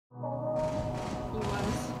He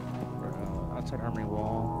was. Outside armory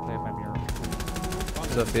wall. They have my mirror.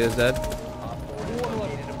 Sofi is dead.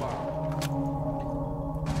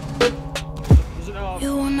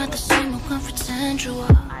 You are not the same, no one pretend you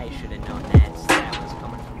are. I should have known that stat was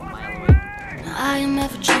coming from a mile away. I am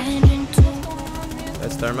ever changing too.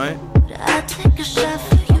 That's thermite. But I take a shot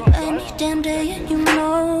for you any damn day and you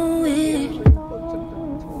know it.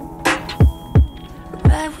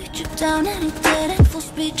 Ride with you down any dead and full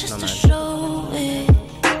speed just to show it.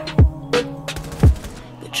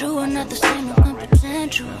 But you are not the same, no one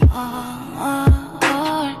pretend you are.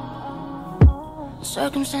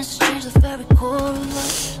 Circumstances change the very core of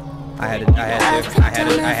us. I had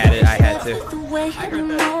to. The way you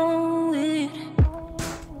know it.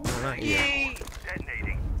 Not you.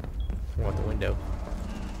 Want the window.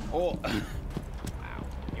 Oh. Wow.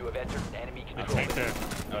 You have entered enemy I control. think that.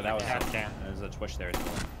 Oh, that was hat can. There's a twitch there.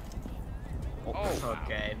 Oh,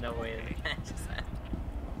 okay, no way that matches that.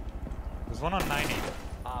 There's one on 90.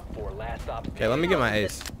 Op 4, last op. Okay, let me get my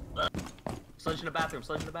ace. Sludge in the bathroom,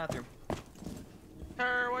 sludge in the bathroom.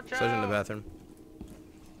 Sludge in the bathroom.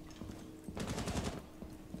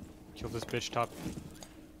 Kill this bitch top.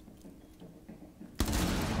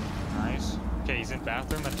 Nice. Okay, he's in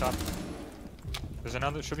bathroom and top. There's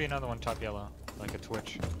another, should be another one top yellow. Like a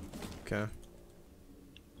twitch. Okay.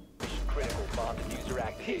 Critical bomb diffuser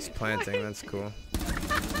He's activated. planting, that's cool.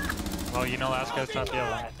 Well, you know last guy's top yellow.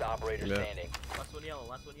 Last operator Yeah. standing. Last one yellow,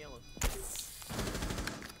 last one yellow.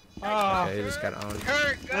 Ah, Okay, he just got owned.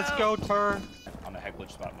 let's go, Torre. On the heckler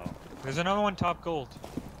spot, Mo. There's another one top gold.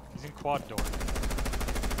 He's in quad door.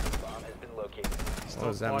 Bomb has been located. What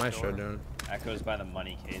was that Quad maestro door. doing? Echoes by the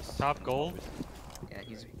money case. Top gold? Yeah,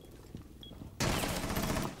 he's.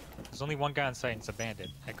 There's only one guy on site and it's a bandit.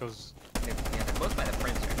 Echoes. Yeah, they're both by the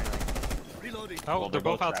prince, right? Oh, Well, they're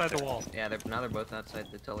both outside the wall. Yeah, now they're both outside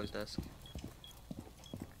the teller's desk.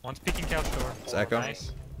 One's peeking couch door. It's Echo.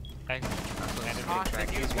 Nice. Echo.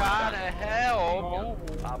 Austin, You gotta help!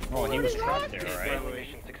 Oh, he was trapped there, right?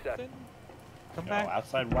 Mission success. Come No, back.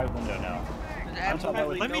 outside right window now. There's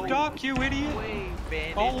absolutely Let me no dock, you idiot! way,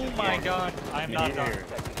 bandit. Oh my god. I am not Idiot.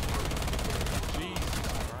 docked. Jesus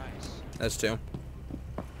Christ. That's two.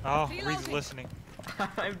 Oh, Reed's listening.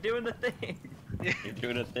 I'm doing the thing. You're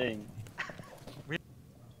doing a thing.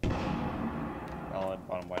 Solid,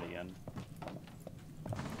 bottom white again.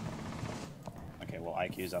 Okay, well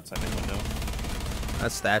IQ's outside the window.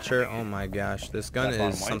 That's Thatcher. Oh my gosh, this gun That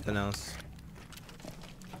bottom is white? something else.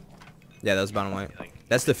 Yeah, that was bottom white.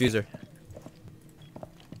 That's diffuser.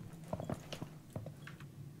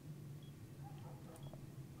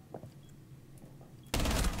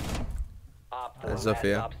 Op 4, That's last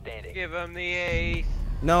Sophia. op standing. Give him the ace.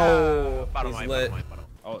 No, Bottom he's right, lit. bottom right.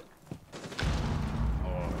 Oh.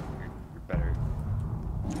 Oh, you're better.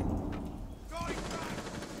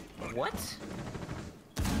 What? This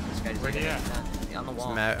guy just Where he at? on the wall.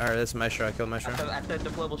 Alright, this is Maestro. I killed Maestro. At the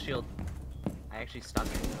deployable shield. I actually stuck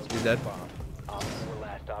it. He's dead. Op 4,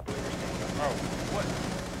 last operator standing. Oh,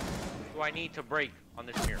 what do I need to break on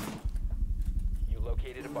this mirror? You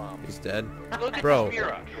located a bomb. He's dead. Look at Bro, this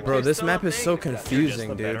mirror. bro, this Still map is so updated. confusing,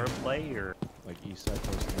 Just the dude. better play or Like east side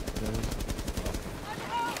close to the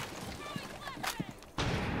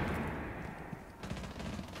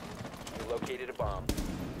You located a bomb.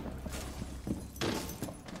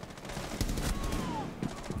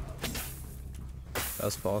 That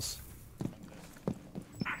was false.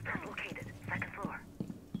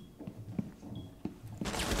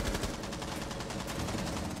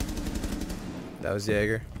 That was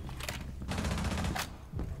Jaeger.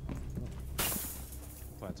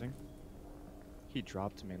 planting. He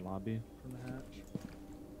dropped main lobby from the hatch.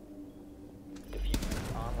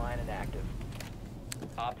 Diffuser online and active.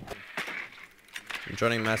 Op I'm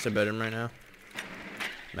joining master bedroom right now.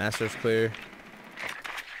 Master's clear.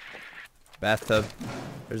 Bathtub.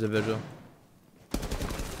 There's a vigil.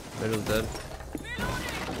 Vigil's dead.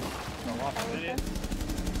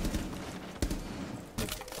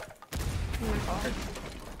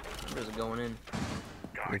 Where's it going in?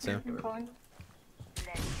 Me too.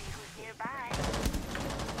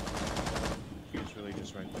 He was really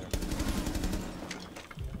just right there.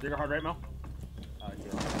 Digger hard right, Mel?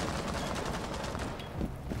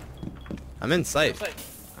 I'm in sight.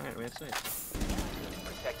 Alright, we have sight.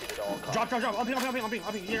 protected at all costs. Drop. I'm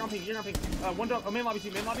ping. You're on ping. One drop. Main lobby,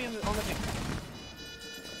 on the ping.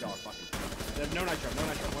 Y'all are fucking. No nitro.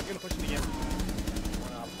 One's gonna push in again.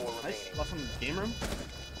 One op 4 Nice. remaining. Lost some game room.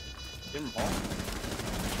 Game room ball.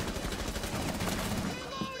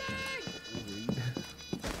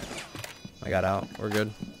 I got out. We're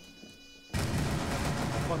good.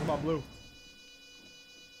 Talk about blue.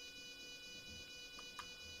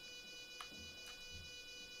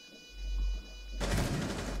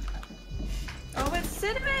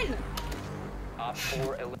 Cinnamon! Op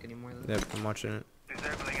 4 Anymore than Yep, I'm watching it.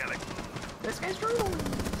 this guy's brutal.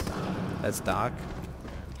 That's Doc.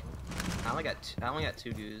 I only got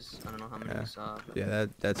 2 dudes. I don't know how many you saw. But... Yeah,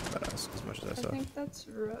 that's about us as much as I I saw. think that's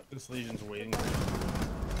rough. This Legion's waiting.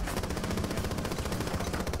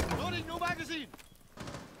 Loading new magazine.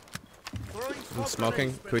 I'm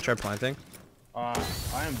smoking. Can we try planting? I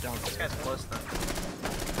am down. This guy's close then.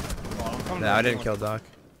 Oh, I'm coming No, I down. didn't kill Doc.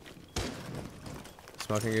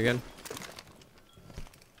 Smoking again.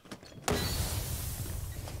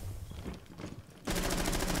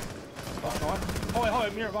 Oh, wait, hold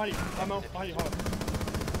it, mirror, behind you. I'm out, behind you, hold it.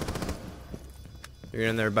 You're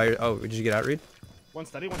in there by your... Oh, did you get out, Reed? One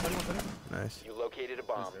steady. Nice. You located a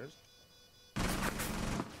bomb.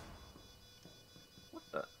 What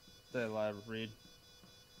the? The lab, Reed.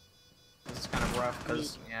 This is kind of rough,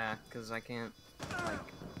 cause yeah, cause I can't like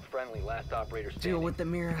Friendly, last operator standing. deal with the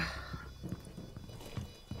mirror.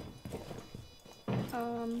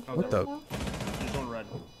 What the? He's on red.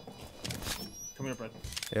 Come here, Fred.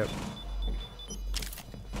 Yep.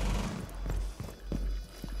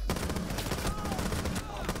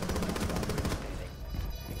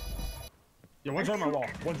 Yeah, one's right on my wall.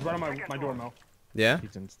 One's right on my door, Mel. Yeah?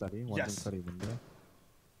 He's in study. One's Yes. in study window.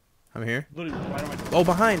 I'm here. Literally right on my door. Oh,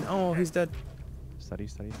 behind. Oh, he's dead. Study.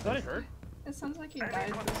 Did I hurt? It sounds like he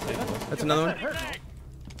died. That's another one.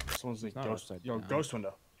 This one's the not ghost. upside Yo, down. ghost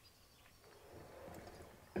window.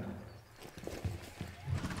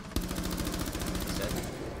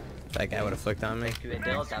 That guy would have flicked on me. Thank you,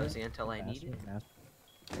 Adele. That was the intel I needed.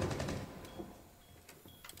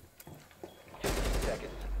 15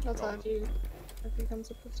 seconds. That's all you if he comes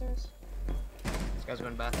up the stairs. This guy's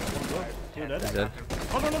going bathroom. Two dead. He's dead.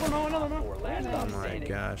 Oh, another. Or last Oh op my standing.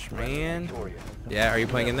 gosh, Friendly man. victorious. Yeah, are you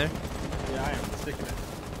playing in there? Yeah, I am. Sticking it.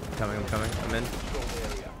 I'm coming. I'm in. Control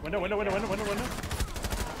area. Window.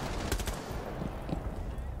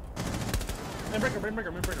 Man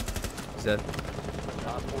breaker. He's dead.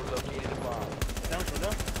 Op 4 located a bomb. Sandwich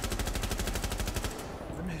window.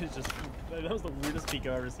 The man is just... That was the weirdest peek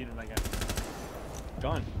I've ever seen in that guy.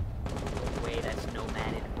 Gone. Wait, that's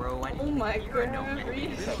nomaded, bro. I Oh didn't my even hear a god, nomad.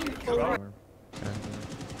 Reed.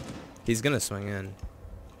 He's gonna swing in.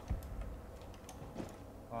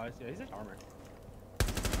 Oh, I see. He's in armor.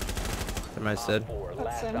 Am I Op dead? 4, That's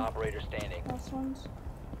last him. operator standing. Last ones.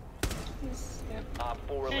 He's, yeah. Op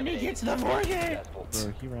 4 eliminated. the mortgage! Successful.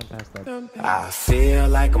 Bro, he ran past that. I feel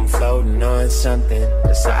like I'm floating on something.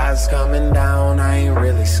 The side's coming down, I ain't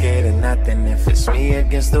really scared of nothing. If it's me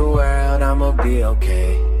against the world, I'ma be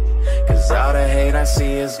okay. Cause all the hate I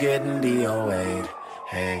see is getting DOA'd.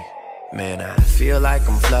 Hey, man, I feel like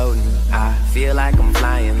I'm floating. I feel like I'm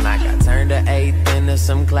flying. Like I turned the 8th into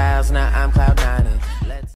some clouds, now I'm cloud